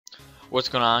What's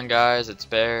going on, guys? It's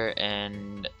Behr,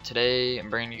 and today I'm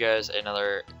bringing you guys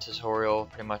another tutorial.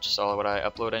 Pretty much just all what I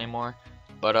upload anymore,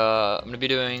 but I'm gonna be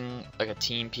doing like a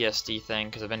team PSD thing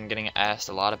because I've been getting asked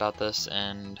a lot about this,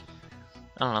 and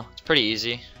I don't know, it's pretty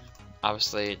easy.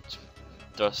 Obviously, it's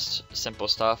just simple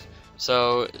stuff.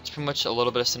 So it's pretty much a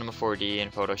little bit of Cinema 4D and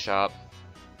Photoshop.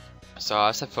 So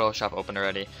I just have Photoshop open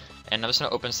already, and I'm just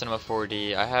gonna open Cinema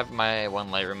 4D. I have my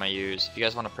one Lightroom I use. If you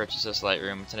guys want to purchase this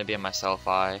Lightroom, it's gonna be in my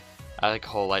self-I. I like a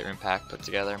whole Lightroom pack put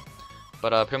together.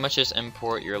 But pretty much just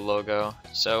import your logo,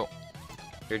 so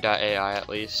your .ai at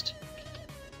least,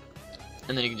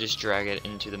 and then you can just drag it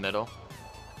into the middle,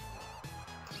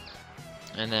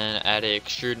 and then add a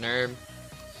extrude nerd,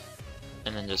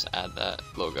 and then just add that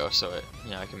logo so it,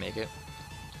 I can make it.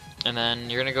 And then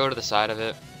you're gonna go to the side of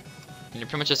it, and you're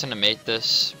pretty much just gonna make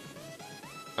this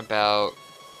about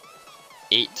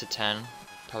 8 to 10,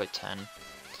 probably 10,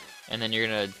 and then you're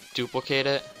gonna duplicate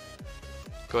it.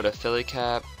 Go to Philly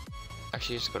cap,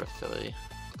 actually just go to Philly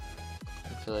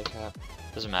cap,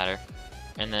 doesn't matter,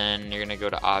 and then you're gonna go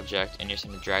to object and you're just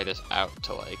gonna drag this out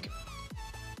to like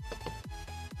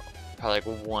probably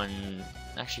like one,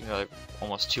 actually like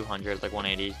almost 200, like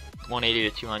 180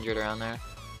 to 200 around there,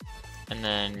 and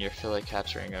then your Philly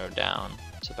caps are gonna go down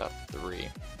to about 3,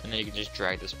 and then you can just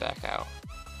drag this back out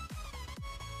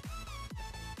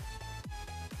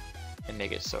and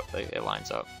make it so like it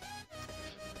lines up.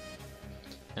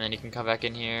 And then you can come back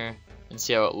in here and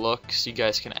see how it looks. You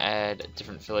guys can add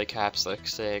different Philly caps, like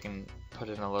say I can put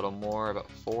in a little more,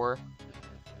 about 4.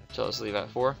 So let's leave at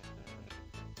 4.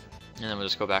 And then we'll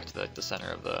just go back to the center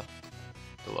of the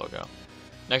logo.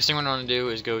 Next thing we're going to do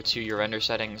is go to your render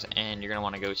settings, and you're going to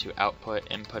want to go to output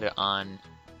and put it on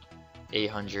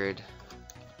 800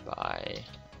 by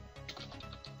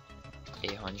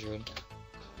 800.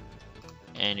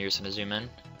 And you're just going to zoom in.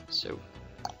 So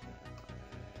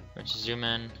zoom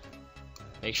in,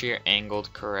 make sure you're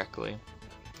angled correctly,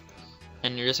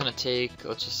 and you're just gonna take,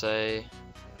 let's just say,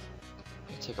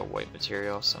 take a white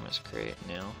material, so I'm just create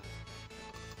new.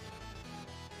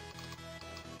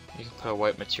 You can put a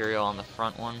white material on the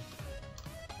front one,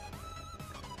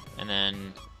 and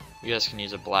then you guys can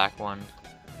use a black one.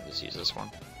 Just use this one,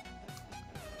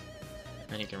 and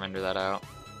then you can render that out.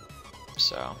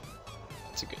 So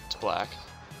it's black.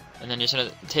 And then you're just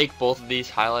gonna take both of these,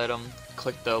 highlight them,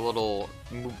 click the little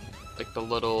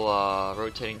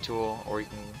rotating tool, or you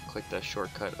can click the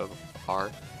shortcut of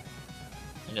R,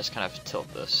 and just kind of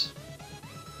tilt this.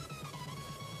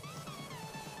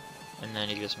 And then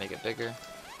you can just make it bigger.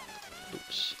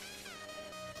 Oops.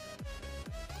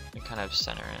 And kind of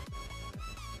center it.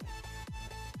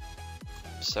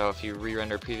 So if you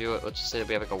re-render preview it, let's just say that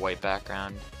we have like a white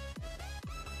background.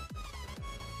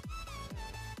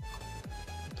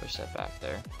 Push that back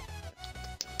there.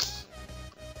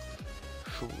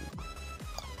 Whew.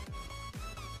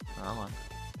 Wrong one.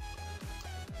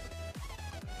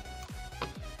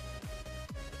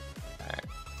 Alright.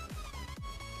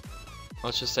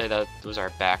 Let's just say that was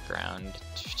our background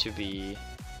to be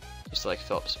just like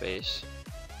fill up space.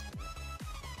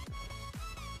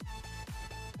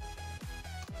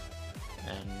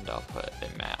 And I'll put a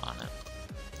matte on it.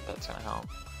 That's gonna help.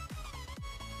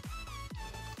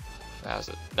 Out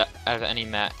of any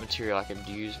matte material I could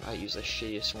use, I use the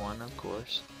shadiest one, of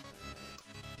course.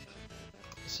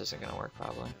 This isn't gonna work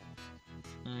probably.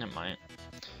 It might,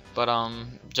 but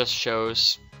just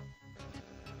shows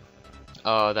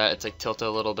that it's like tilted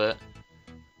a little bit.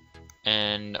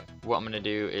 And what I'm gonna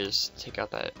do is take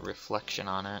out that reflection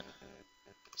on it,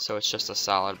 so it's just a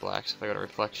solid black. So if I go to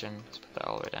reflection, let's put that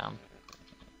all the way down.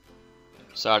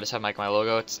 So I just have my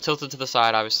logo. It's tilted to the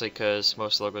side, obviously, because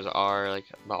most logos are like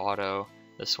the auto.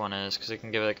 This one is because it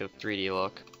can give it like a 3D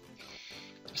look.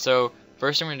 So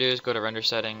first thing we're gonna do is go to render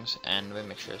settings, and let me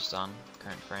make sure it's done.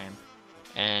 Current frame,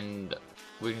 and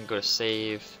we can go to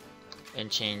save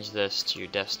and change this to your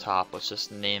desktop. Let's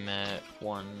just name it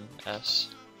 1S,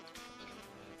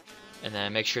 and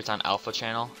then make sure it's on alpha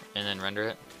channel, and then render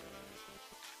it.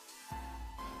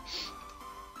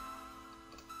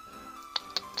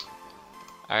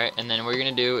 Alright, and then what you're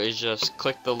going to do is just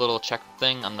click the little check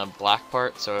thing on the black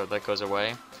part so that goes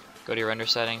away. Go to your render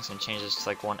settings and change this to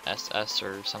like 1SS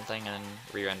or something, and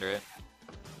re-render it.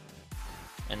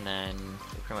 And then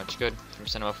you're pretty much good from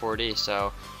Cinema 4D.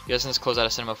 So you guys can just close out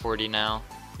of Cinema 4D now.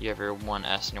 You have your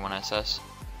 1S and your 1SS.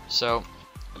 So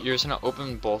you're just going to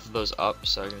open both of those up.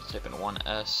 So you're going to type in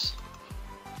 1S,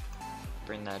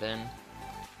 bring that in,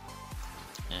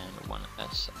 and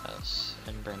 1SS,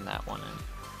 and bring that one in.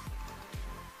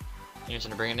 You're just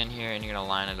going to bring it in here, and you're going to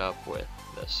line it up with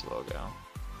this logo.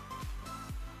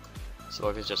 So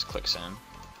logo just clicks in.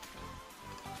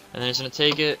 And then it's going to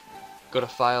take it, go to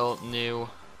File, New,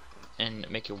 and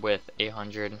make it width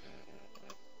 800,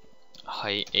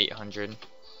 height 800.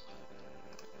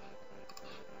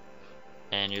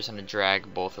 And you're just going to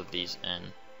drag both of these in.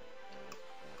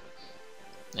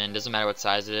 And it doesn't matter what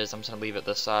size it is, I'm just going to leave it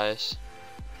this size.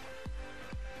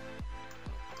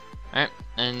 Alright,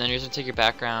 and then you're just going to take your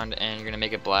background and you're going to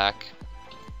make it black.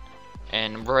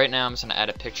 And right now I'm just going to add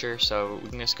a picture, so we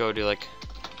can just go to like,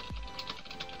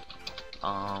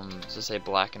 let's just say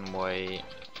black and white.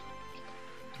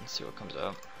 Let's see what comes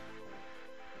up.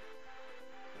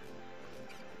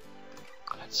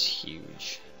 That's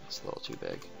huge. It's a little too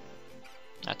big.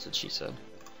 That's what she said.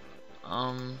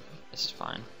 This is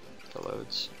fine. If it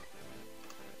loads.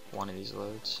 One of these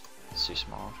loads. It's too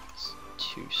small. It's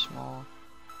too small.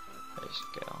 There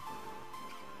you go.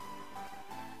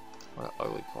 What an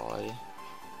ugly quality.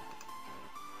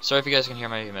 Sorry if you guys can hear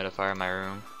my humidifier in my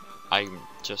room. I'm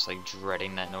just like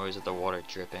dreading that noise of the water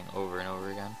dripping over and over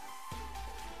again.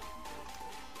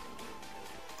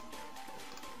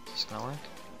 Is this gonna work?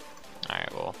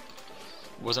 Alright, well,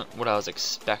 wasn't what I was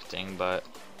expecting, but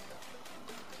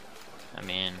I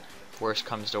mean, worst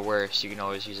comes to worst, you can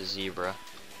always use a zebra.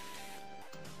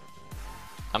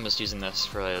 I'm just using this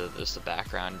for just the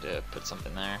background to put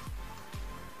something there.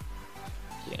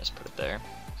 You can just put it there.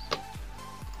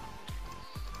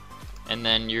 And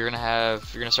then you're gonna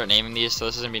start naming these. So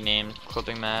this is gonna be named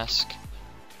clipping mask.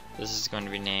 This is going to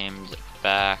be named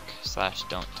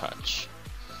back/don't touch.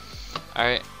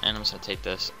 Alright, and I'm just gonna take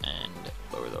this and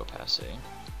lower the opacity.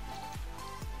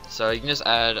 So you can just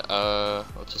add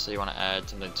let's just say you want to add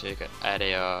something to add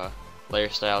a layer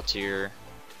style to your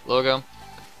logo.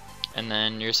 And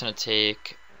then you're just gonna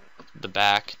take the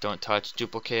back, don't touch,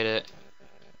 duplicate it,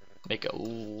 make it a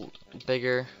little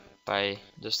bigger by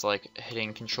just like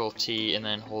hitting Control T and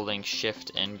then holding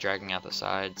Shift and dragging out the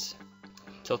sides.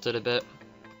 Tilt it a bit.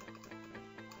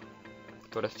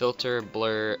 Go to Filter,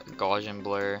 Blur, Gaussian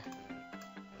Blur,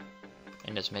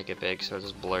 and just make it big so it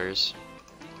just blurs.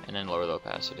 And then lower the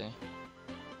opacity.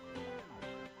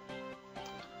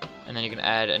 And then you can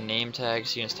add a name tag,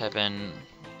 so you can just type in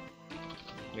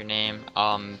your name,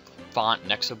 font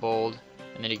next to bold,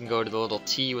 and then you can go to the little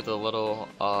T with a little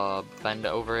bend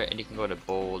over it, and you can go to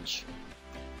bulge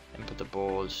and put the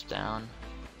bulge down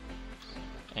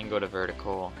and go to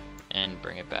vertical and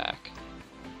bring it back.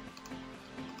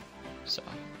 So,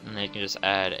 and then you can just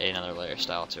add another layer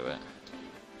style to it.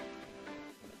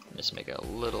 Just make it a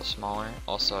little smaller.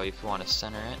 Also, if you want to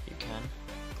center it, you can.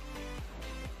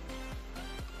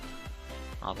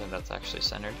 I don't think that's actually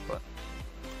centered, but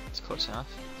it's close enough.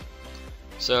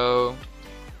 So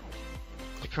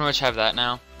you pretty much have that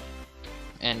now,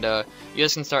 and you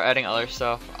guys can start adding other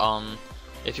stuff.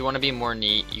 If you want to be more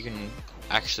neat, you can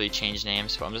actually change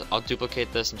names. But I'll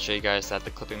duplicate this and show you guys that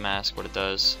the clipping mask, what it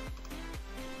does.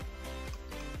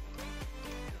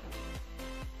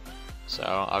 So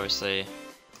obviously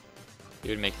you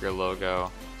would make your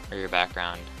logo or your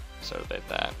background sort of like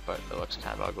that, but it looks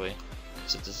kind of ugly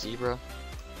because it's a zebra.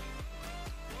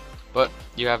 But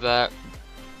you have that,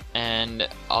 and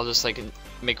I'll just like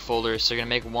make folders. So you're gonna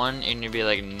make one and you'll be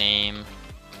like name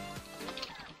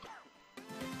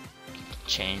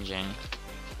changing,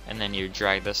 and then you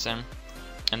drag this in,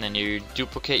 and then you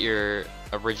duplicate your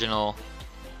original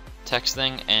text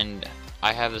thing. And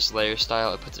I have this layer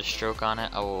style, it puts a stroke on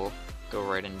it. I will go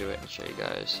right into it and show you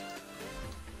guys.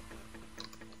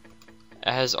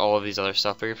 It has all of these other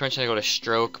stuff, but you're pretty much gonna go to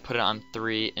stroke, put it on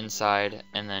 3 inside,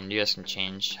 and then you guys can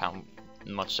change how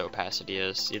much the opacity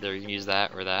is. Either you can use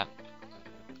that or that,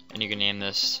 and you can name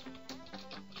this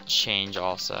change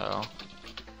also,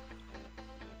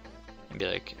 and be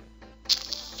like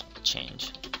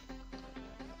change.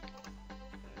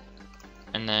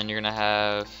 And then you're gonna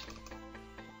have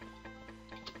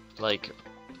like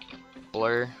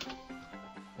blur.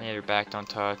 Then you have your back, don't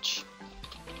touch,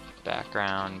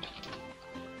 background,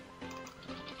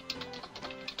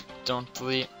 don't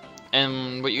delete.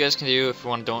 And what you guys can do if you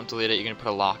want to don't delete it, you can put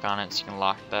a lock on it, so you can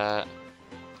lock that,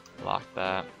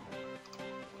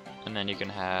 and then you can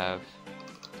have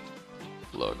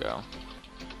logo,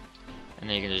 and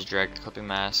then you can just drag the clipping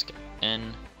mask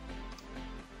in,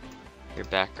 your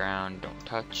background, don't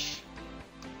touch,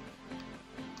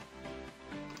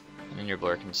 and then your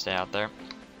blur can stay out there.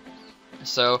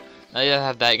 So now you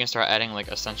have that, you can start adding like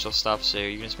essential stuff. So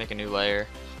you can just make a new layer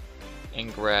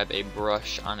and grab a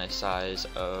brush on a size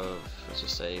of, let's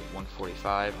just say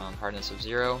 145 on hardness of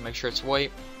 0. Make sure it's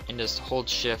white, and just hold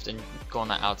shift and go on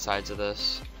the outsides of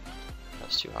this.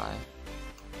 That's too high.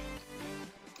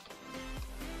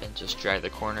 And just drag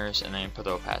the corners and then put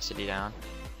the opacity down.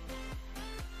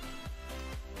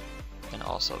 and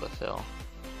also the fill.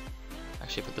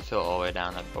 Actually, put the fill all the way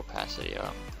down, that opacity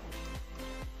up.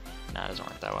 Nah, it doesn't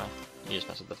work that way. You just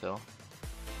mess with the fill.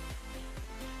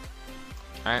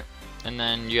 Alright, and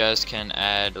then you guys can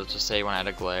add, let's just say you want to add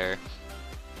a glare.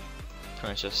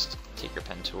 Pretty much just take your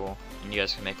pen tool, and you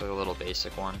guys can make like a little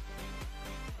basic one.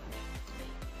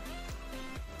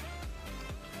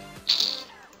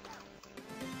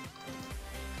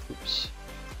 Oops.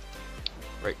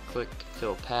 Right click,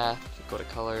 fill path, go to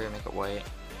color, make it white.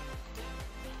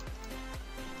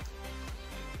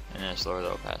 And then just lower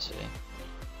the opacity.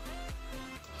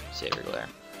 Save your glare.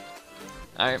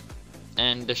 Alright,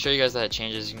 and to show you guys that it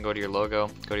changes, you can go to your logo,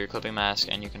 go to your clipping mask,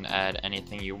 and you can add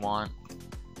anything you want.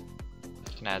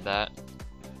 You can add that.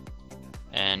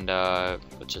 And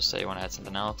let's just say you want to add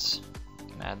something else.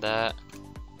 You can add that.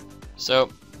 So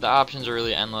the options are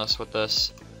really endless with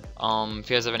this. If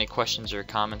you guys have any questions or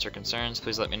comments or concerns,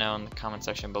 please let me know in the comment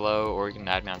section below, or you can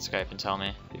add me on Skype and tell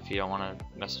me if you don't want to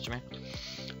message me.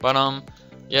 But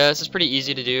yeah, this is pretty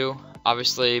easy to do.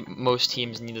 Obviously, most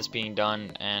teams need this being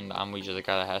done, and I'm usually the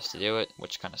guy that has to do it,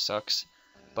 which kind of sucks.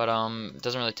 But it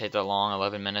doesn't really take that long,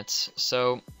 11 minutes.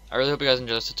 So I really hope you guys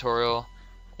enjoy this tutorial.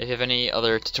 If you have any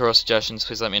other tutorial suggestions,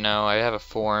 please let me know. I have a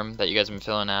form that you guys have been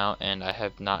filling out, and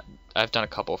I've done a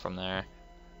couple from there.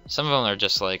 Some of them are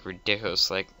just like ridiculous.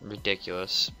 Like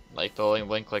they'll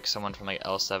link like someone from like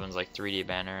L7's like 3D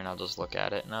banner, and I'll just look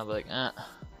at it and I'll be like,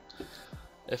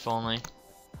 if only.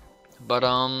 But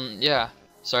yeah,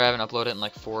 sorry I haven't uploaded it in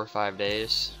like 4 or 5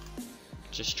 days.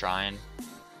 Just trying.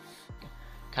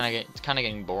 It's kind of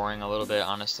getting boring a little bit,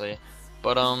 honestly.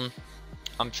 But I'm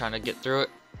trying to get through it.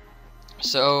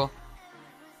 So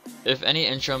if any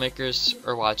intro makers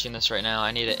are watching this right now,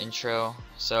 I need an intro.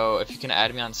 So if you can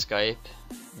add me on Skype,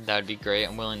 that would be great.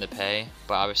 I'm willing to pay,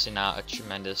 but obviously not a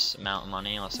tremendous amount of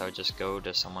money unless I would just go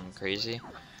to someone crazy.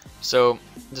 So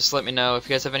just let me know if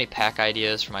you guys have any pack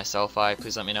ideas for my selfie.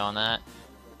 Please let me know on that.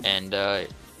 And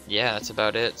yeah, that's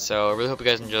about it. So I really hope you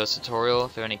guys enjoy this tutorial.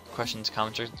 If you have any questions,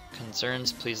 comments, or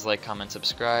concerns, please like, comment,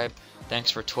 subscribe. Thanks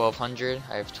for 1,200.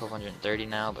 I have 1,230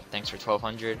 now, but thanks for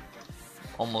 1,200.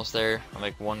 Almost there. I'm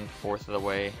like 1/4 of the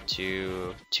way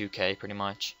to 2K pretty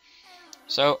much.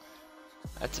 So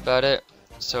that's about it.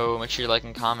 So make sure you like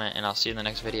and comment, and I'll see you in the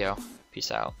next video.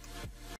 Peace out.